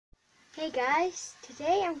Hey guys,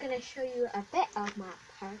 today I'm going to show you a bit of my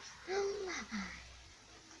personal life.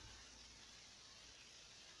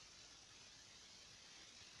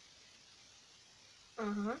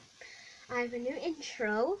 I have a new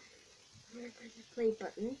intro. I'm going to press the play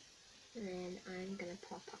button and then I'm going to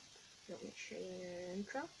pop up. You want me to show you an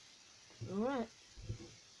intro? Alright.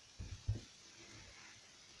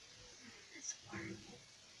 Let's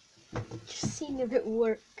work. Just seeing if it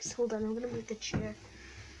works. Hold on, I'm going to move the chair.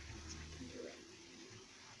 So I can do it.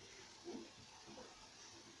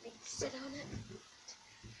 Sit on it.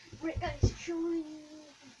 Right guys, showing you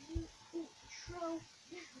the new intro.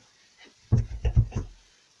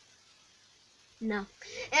 No,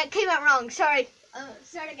 it came out wrong. Sorry.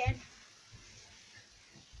 Start again.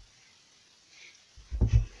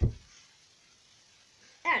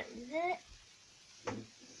 That is it.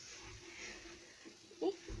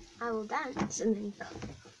 I will dance and then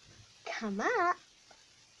come up.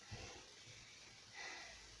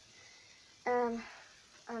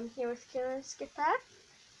 I'm here with Kira and Skipper.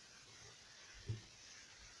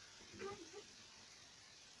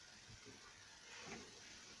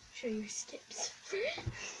 Show you Skips.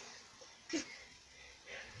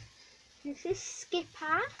 This is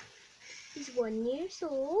Skipper. He's 1 year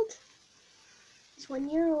old. He's 1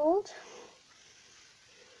 year old.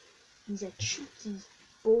 He's a cheeky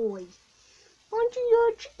boy. Aren't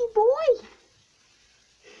you a cheeky boy?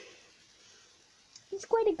 He's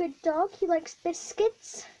quite a good dog. He likes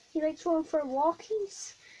biscuits. He likes going for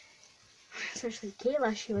walkies. Especially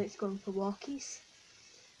Kayla, she likes going for walkies.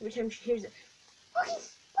 Every time she hears it,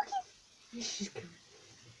 walkies, walkies, she's going.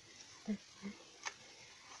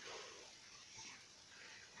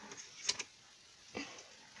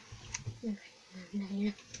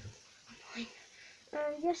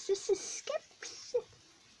 Yes, this is Skips.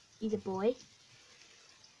 He's a boy.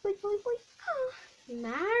 Boy, boy, boy. Oh,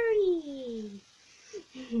 Mary.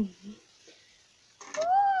 Woo!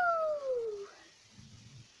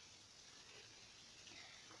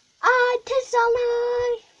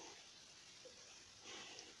 Artisanal.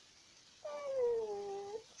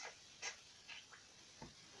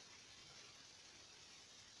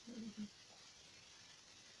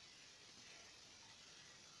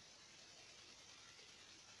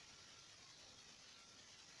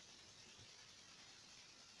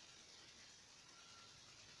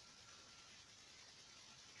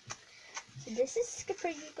 So this is Skipper,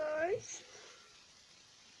 you guys.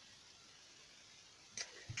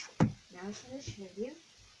 Now I'm going to show you.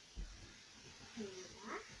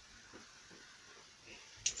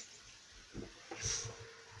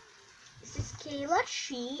 This is Kayla.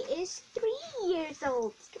 She is 3 years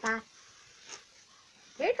old. Skipper.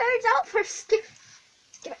 Here turns out for Skip.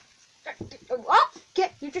 Skip. Oh,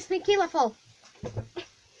 you just made Kayla fall.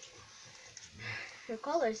 Her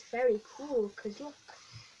collar is very cool because look,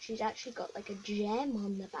 she's actually got like a gem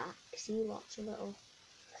on the back. See, lots of little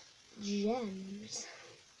gems.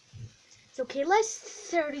 So Kayla's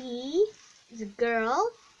 3. She's a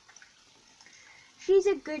girl. She's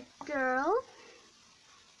a good girl.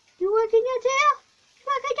 You wagging your tail?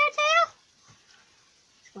 Wagging your tail?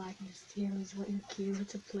 He's wagging his tail. He's wanting Kayla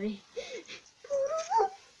to play.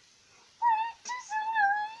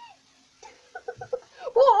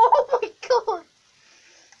 Oh my god!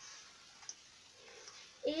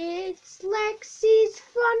 It's Lexi's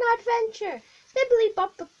fun adventure. Bibbly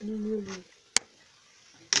bop boo.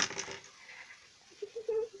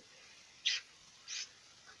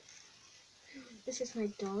 This is my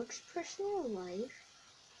dog's personal life.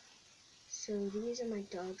 So these are my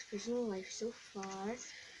dog's personal life so far.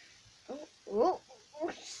 Oh,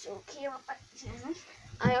 so cute.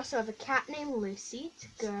 I also have a cat named Lucy. It's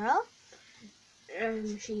a girl.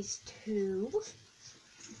 She's 2.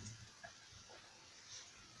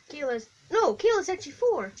 Kayla's actually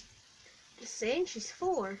 4. Just saying, she's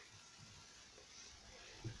 4.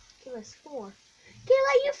 Kayla's 4.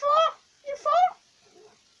 Kayla, you 4? You 4?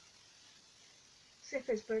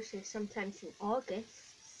 Skipper's birthday is sometimes in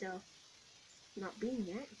August, so not been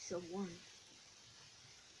yet, so 1.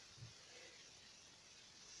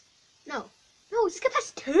 No,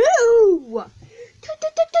 Skipper's 2! 2!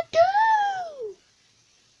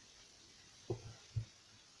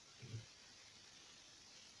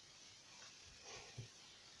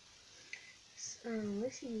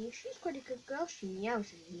 Listen, she's quite a good girl. She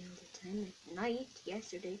meows at me all the time, like night,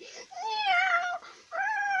 yesterday. Meow!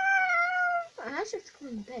 I have to go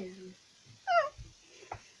in bed.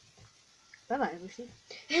 Bye-bye, Lucy.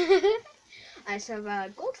 I also have a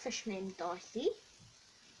goldfish named Dorothy.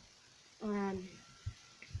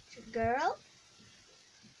 It's a girl.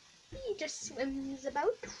 He just swims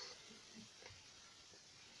about.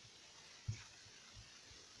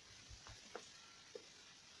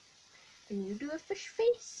 And you do a fish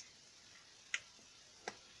face.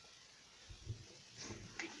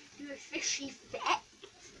 And you do a fishy face.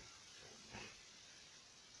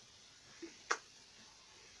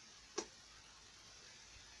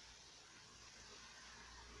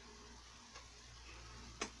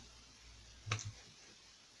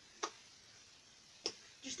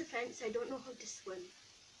 Just a fence, I don't know how to swim.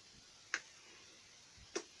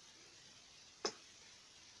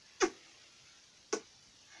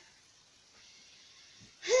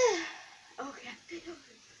 Okay.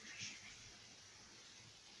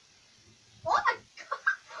 Oh my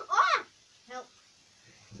god! Oh! Help.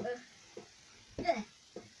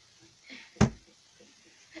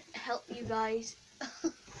 Help you guys.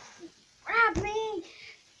 Grab me!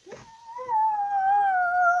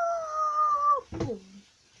 Boom.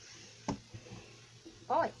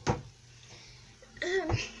 Oh,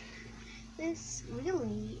 this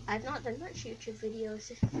really, I've not done much YouTube videos.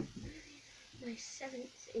 This is my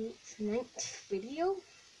 7th, 8th, 9th video,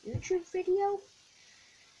 YouTube video.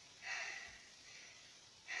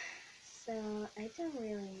 So I don't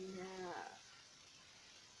really know.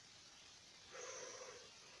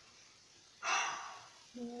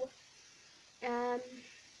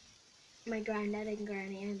 My granddad and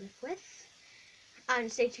granny I live with.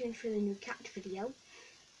 And stay tuned for the new cat video.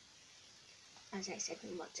 As I said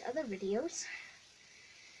in lots of other videos.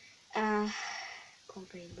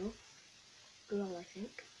 Called Rainbow Girl, I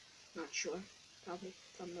think. Not sure. Probably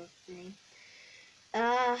from the name.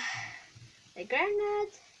 My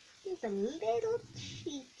granddad, he's a little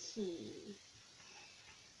cheeky.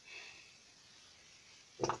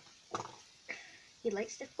 He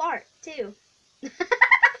likes to fart too.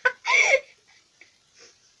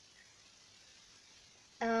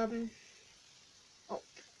 Oh.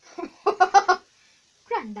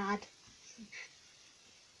 Granddad.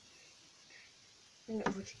 Bring it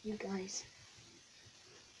over to you guys.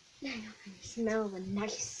 Now you can smell the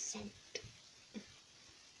nice scent.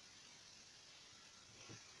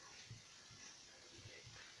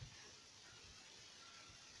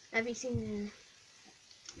 Have you seen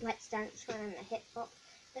the Let's Dance one and the hip hop?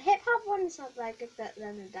 The hip hop one is not that good, but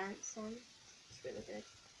then the dance one, it's really good.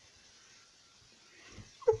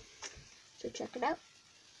 So check it out.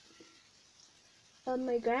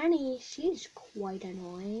 My granny, she's quite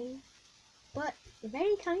annoying, but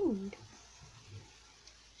very kind.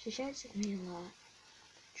 She shouts at me a lot.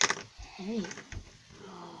 Hey.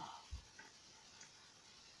 Oh.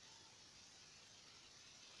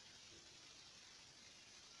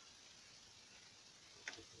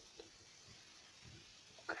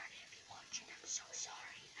 Granny, if you're watching, I'm so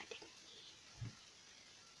sorry. I didn't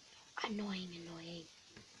mean annoying.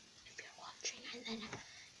 If you're watching, and then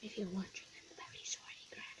if you're watching, I'm very sorry,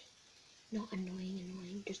 Granny. Not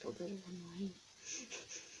annoying, just a little annoying.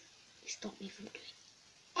 You stopped me from doing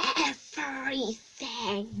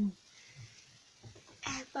everything.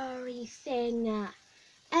 Everything.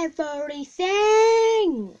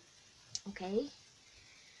 Okay?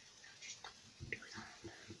 Just don't do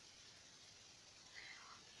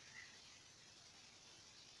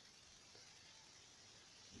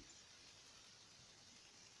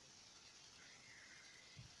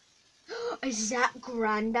that. Is that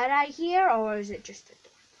Granddad I hear, or is it just a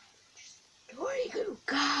door?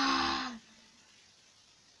 God.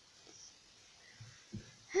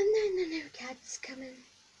 And then the new cat's coming.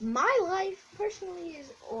 My life, personally,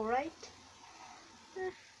 is alright.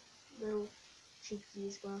 Little cheeky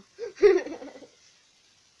as well.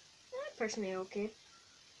 Personally, okay. Really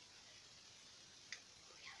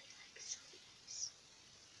like sweets.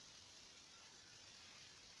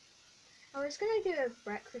 I was gonna do a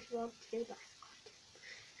breakfast vlog today, but I forgot.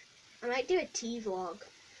 I might do a tea vlog.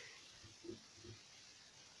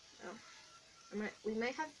 Oh, we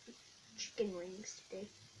might have chicken wings today.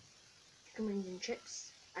 Chicken wings and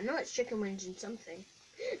chips. I know it's chicken wings and something,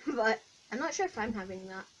 but I'm not sure if I'm having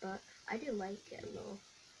that. But I do like it a little.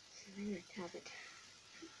 So I might have it.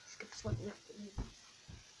 Skip sweating up for me.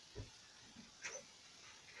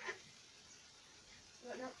 You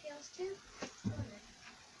want nuttails too?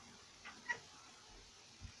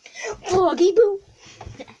 Froggy boo.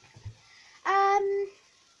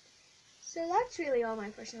 So that's really all my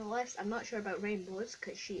personal list. I'm not sure about Rainbows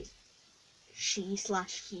because she/he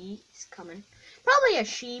is coming. Probably a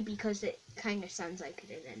she because it kind of sounds like it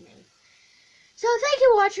in the name. So thank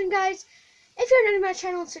you for watching, guys. If you're new to my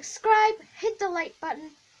channel, subscribe, hit the like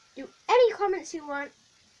button, do any comments you want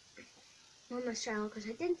on this channel because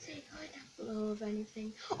I didn't say down below of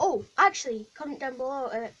anything. Oh, actually, comment down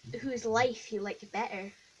below whose life you like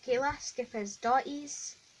better. Kayla, Skipper's,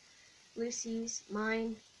 Dottie's, Lucy's,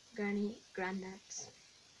 mine, Granny, Granddad's.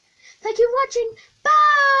 Thank you for watching.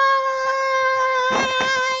 Bye!